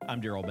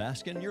I'm Darryl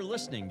Baskin. You're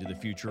listening to The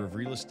Future of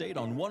Real Estate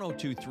on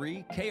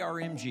 102.3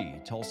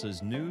 KRMG,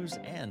 Tulsa's News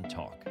and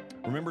Talk.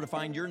 Remember to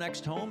find your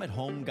next home at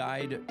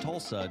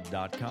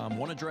HomeGuideTulsa.com.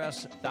 One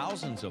address,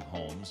 thousands of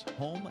homes,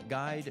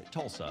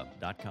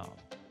 HomeGuideTulsa.com.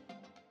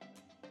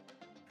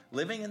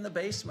 Living in the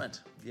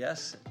basement.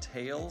 Yes,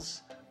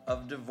 tales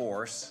of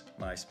divorce.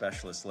 My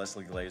specialist,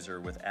 Leslie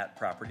Glazer with At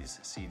Properties,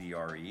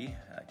 CDRE,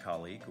 a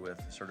colleague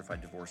with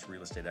Certified Divorce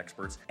Real Estate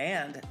Experts,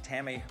 and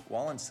Tami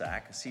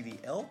Wallensack,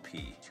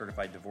 CDLP,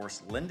 Certified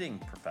Divorce Lending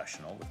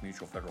Professional with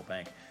Mutual Federal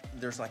Bank.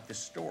 There's like this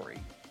story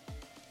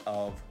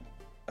of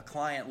a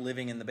client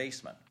living in the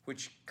basement,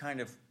 which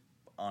kind of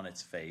on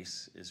its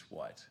face is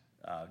what?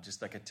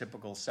 Just like a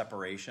typical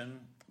separation,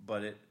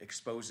 but it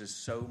exposes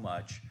so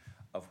much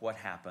of what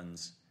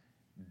happens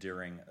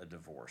during a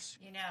divorce.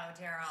 You know,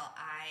 Darryl,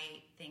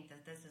 I think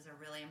that this is a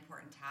really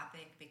important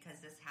topic because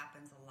this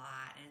happens a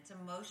lot and it's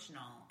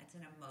emotional. It's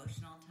an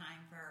emotional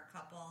time for a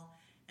couple,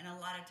 and a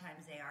lot of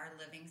times they are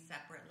living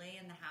separately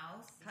in the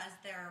house because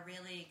they're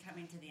really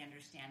coming to the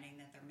understanding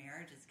that their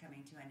marriage is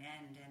coming to an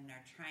end, and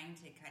they're trying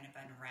to kind of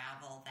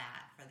unravel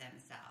that for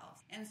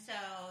themselves. And so,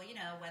 you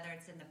know, whether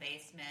it's in the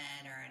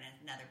basement or in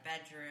another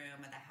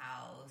bedroom of the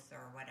house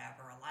or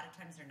whatever, a lot of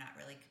times they're not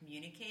really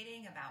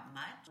communicating about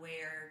much,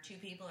 where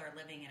two people are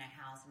living in a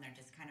house and they're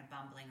just kind of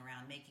bumbling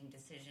around making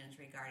decisions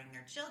regarding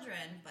their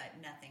children, but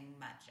nothing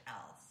much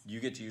else. You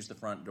get to use the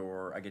front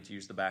door, I get to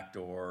use the back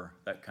door,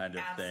 that kind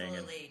of thing.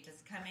 Absolutely.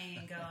 Just coming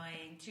and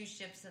going, two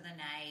ships of the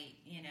night,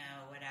 you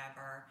know,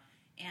 whatever.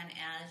 And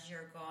as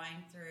you're going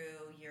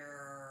through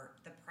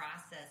the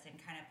process and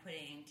kind of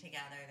putting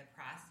together the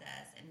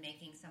process and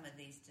making some of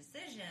these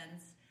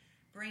decisions,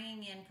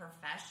 bringing in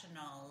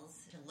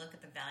professionals to look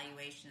at the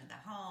valuation of the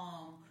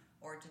home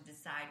or to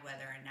decide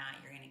whether or not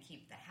you're going to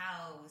keep the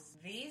house,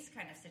 these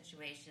kind of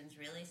situations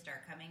really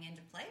start coming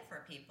into play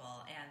for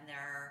people. And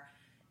they're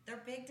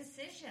big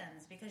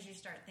decisions because you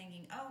start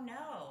thinking, oh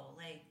no,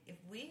 like if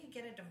we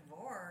get a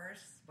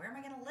divorce, where am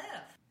I going to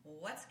live?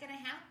 What's going to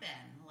happen?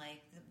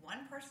 Like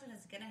one person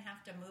is going to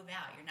have to move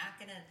out. You're not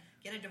going to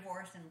get a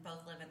divorce and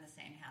both live in the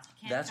same house.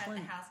 You can't cut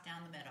the house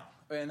down the middle.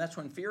 And that's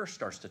when fear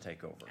starts to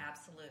take over.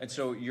 Absolutely. And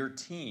so your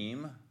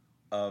team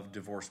of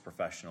divorce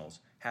professionals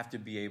have to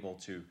be able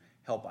to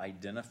help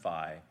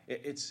identify.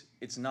 It's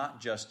not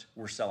just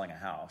we're selling a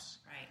house.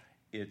 Right.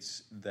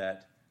 It's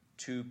that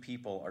two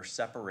people are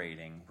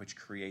separating, which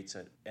creates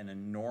an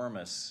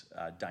enormous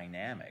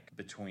dynamic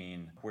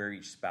between where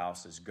each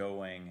spouse is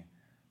going,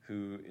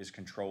 who is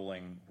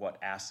controlling what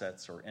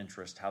assets or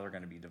interest, how they're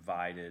going to be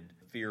divided,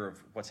 fear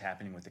of what's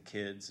happening with the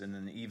kids, and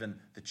then even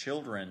the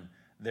children,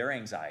 their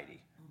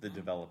anxiety that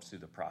develops through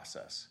the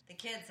process. The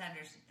kids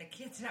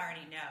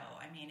already know.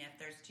 I mean, if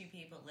there's two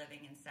people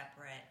living in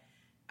separate,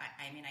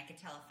 I could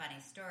tell a funny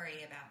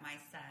story about my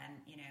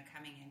son, you know,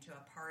 coming into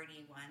a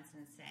party once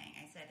and saying,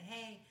 I said,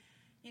 hey,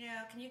 you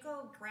know, can you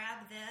go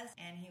grab this?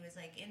 And he was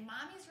like, in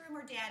mommy's room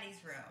or daddy's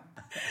room?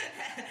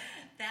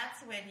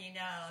 That's when you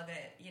know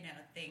that, you know,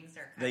 things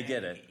are they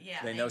get it.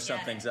 Yeah, they know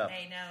something's up.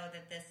 They know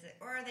that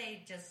or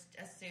they just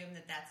assume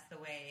that that's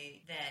the way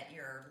that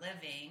you're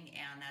living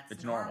and that's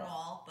it's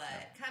normal.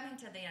 But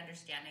coming to the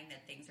understanding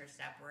that things are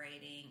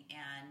separating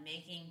and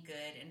making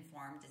good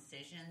informed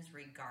decisions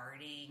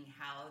regarding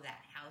how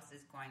that house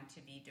is going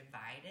to be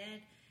divided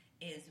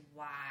is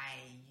why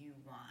you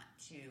want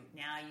to,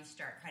 now you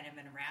start kind of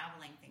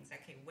unraveling things.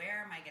 Okay,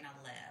 where am I going to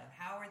live?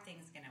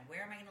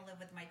 Where am I going to live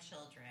with my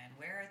children?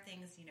 Where are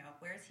things, you know,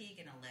 where's he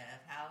going to live?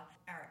 How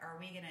are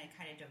we going to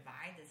kind of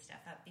divide this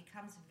stuff up?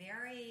 Becomes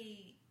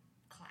very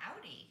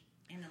cloudy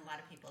in a lot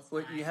of people's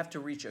minds. Well, you have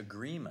to reach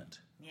agreement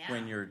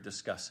when you're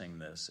discussing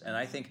this. And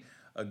I think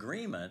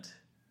agreement,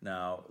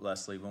 now,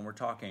 Leslie, when we're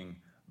talking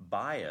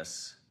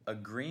bias,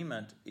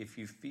 agreement, if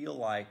you feel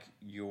like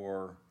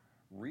your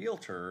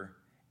realtor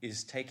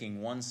is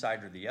taking one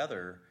side or the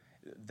other,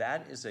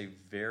 that is a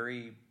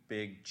very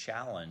big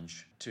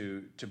challenge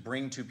to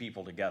bring two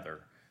people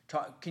together.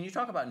 Can you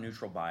talk about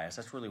neutral bias?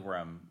 That's really where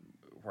I'm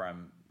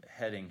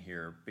heading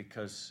here,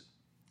 because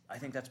I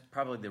think that's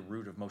probably the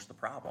root of most of the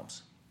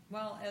problems.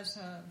 Well, as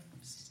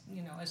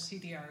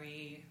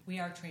CDRE, we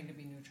are trained to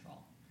be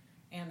neutral,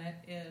 and it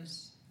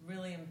is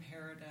really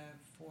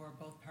imperative for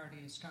both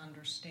parties to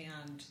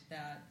understand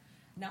that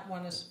not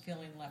one is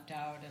feeling left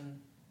out and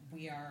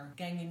we are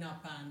ganging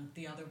up on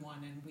the other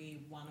one, and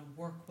we want to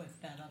work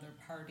with that other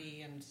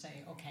party and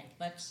say, okay,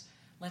 let's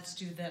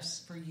do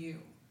this for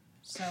you.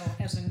 So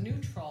as a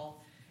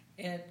neutral,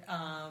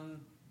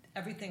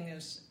 everything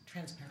is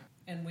transparent.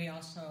 And we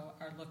also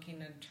are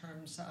looking in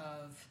terms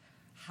of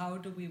how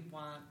do we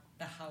want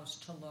the house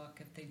to look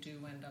if they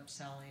do end up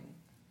selling?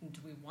 And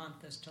do we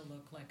want this to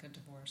look like a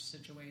divorce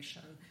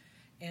situation?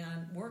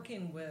 And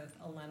working with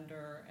a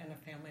lender and a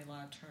family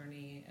law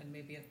attorney and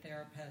maybe a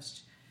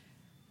therapist,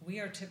 we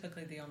are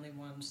typically the only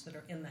ones that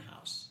are in the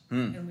house,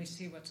 and we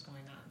see what's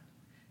going on.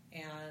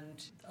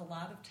 And a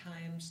lot of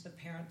times the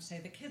parents say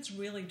the kids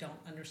really don't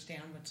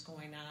understand what's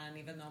going on,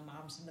 even though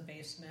mom's in the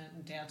basement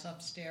and dad's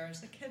upstairs.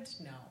 The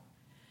kids know.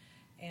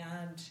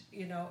 And,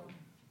 you know,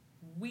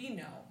 we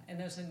know,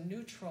 and as a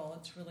neutral,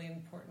 it's really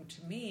important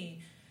to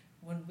me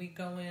when we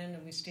go in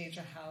and we stage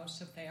a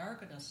house, if they are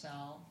going to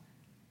sell,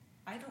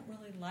 I don't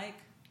really like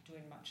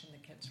doing much in the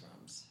kids'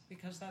 rooms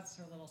because that's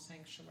their little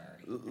sanctuary.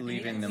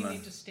 Leaving them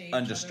need to stage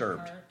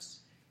undisturbed. Other parts.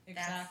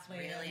 Exactly.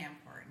 That's really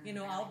important. You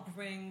know, really. I'll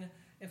bring,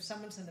 if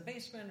someone's in the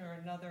basement or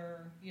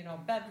another,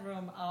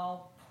 bedroom,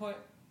 I'll put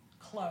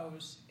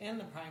clothes in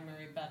the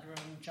primary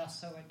bedroom just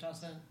so it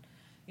doesn't,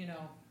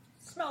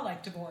 smell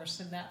like divorce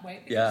in that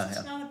way because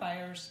it's not a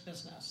buyer's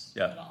business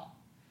at all.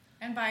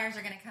 And buyers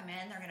are going to come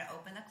in, they're going to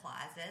open the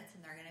closets,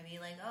 and they're going to be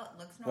like, oh, it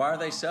looks normal. Why are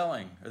they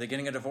selling? Are they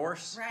getting a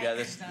divorce? Right. Yeah,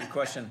 that's the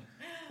question.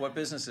 What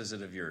business is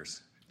it of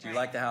yours? Do you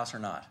like the house or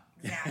not?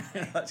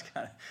 Exactly. That's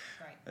kind of,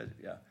 right.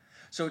 Yeah.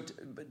 So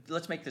but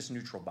let's make this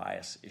neutral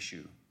bias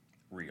issue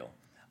real.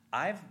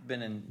 I've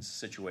been in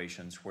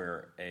situations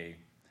where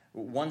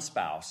one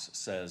spouse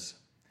says,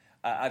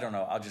 I don't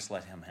know, I'll just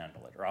let him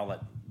handle it, or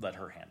I'll let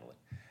her handle it.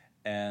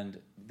 And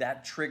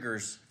that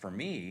triggers, for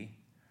me,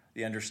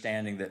 the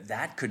understanding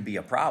that could be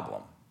a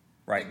problem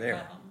right there.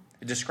 Problem.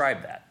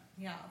 Describe that.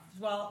 Yeah.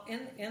 Well,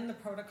 in the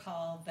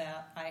protocol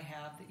that I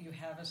have, that you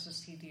have as a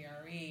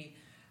CDRE,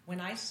 when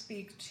I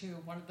speak to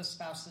one of the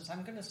spouses,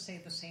 I'm going to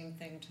say the same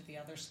thing to the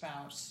other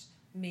spouse.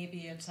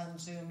 Maybe it's on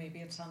Zoom,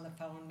 maybe it's on the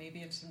phone, maybe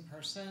it's in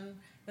person,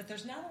 but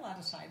there's not a lot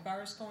of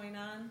sidebars going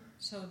on,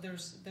 so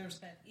there's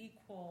that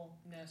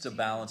equalness. It's a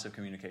balance of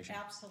communication.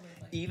 Absolutely.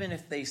 Even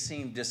if they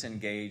seem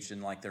disengaged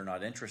and like they're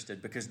not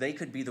interested, because they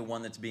could be the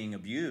one that's being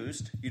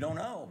abused. You don't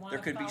know. There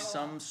could be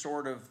some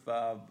sort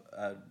of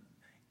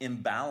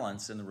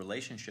imbalance in the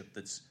relationship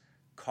that's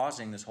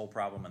causing this whole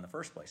problem in the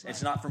first place. Right.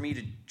 It's not for me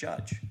to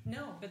judge.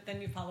 No, but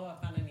then you follow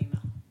up on an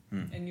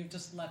email, and you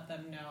just let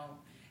them know.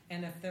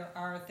 And if there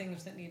are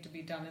things that need to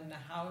be done in the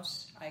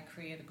house, I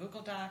create a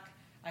Google Doc.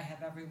 I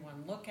have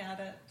everyone look at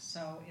it,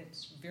 so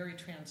it's very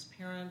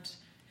transparent.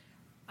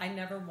 I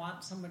never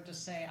want someone to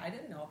say, I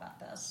didn't know about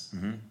this.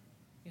 Mm-hmm.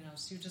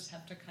 So you just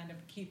have to kind of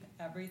keep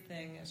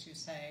everything, as you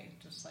say,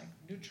 just like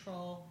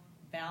neutral,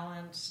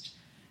 balanced.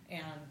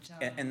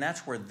 And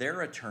that's where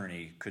their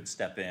attorney could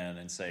step in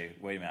and say,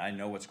 wait a minute, I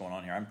know what's going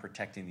on here. I'm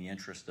protecting the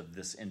interest of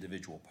this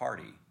individual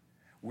party.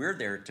 We're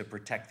there to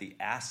protect the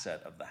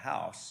asset of the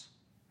house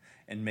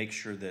and make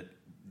sure that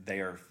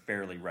they are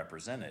fairly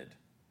represented.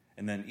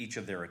 And then each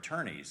of their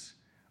attorneys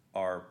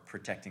are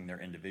protecting their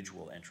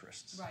individual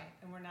interests. Right,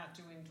 and we're not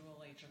doing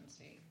dual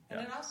agency.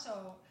 And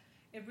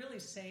it really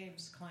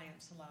saves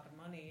clients a lot of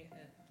money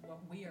at what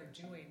we are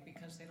doing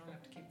because they don't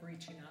have to keep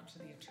reaching out to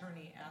the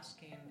attorney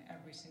asking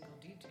every single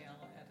detail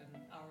at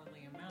an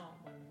hourly amount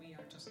when we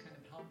are just kind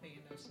of helping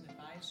as an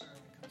advisor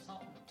and a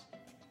consultant.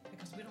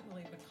 Because we don't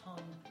really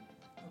become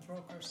a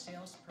broker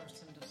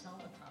salesperson to sell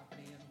the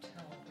property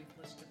until we've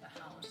listed the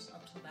house.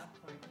 Up to that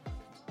point, we're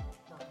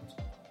consultant.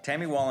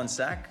 Tami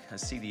Wallensack, a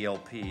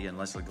CDLP, and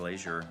Leslie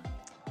Glazier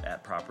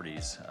at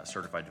Properties, a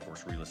certified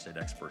divorce real estate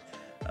expert.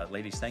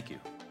 Ladies, thank you.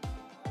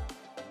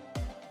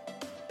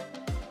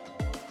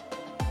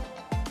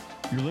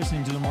 You're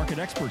listening to the Market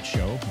Experts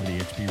Show with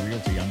eXp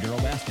Realty. I'm Darryl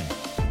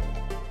Baskin.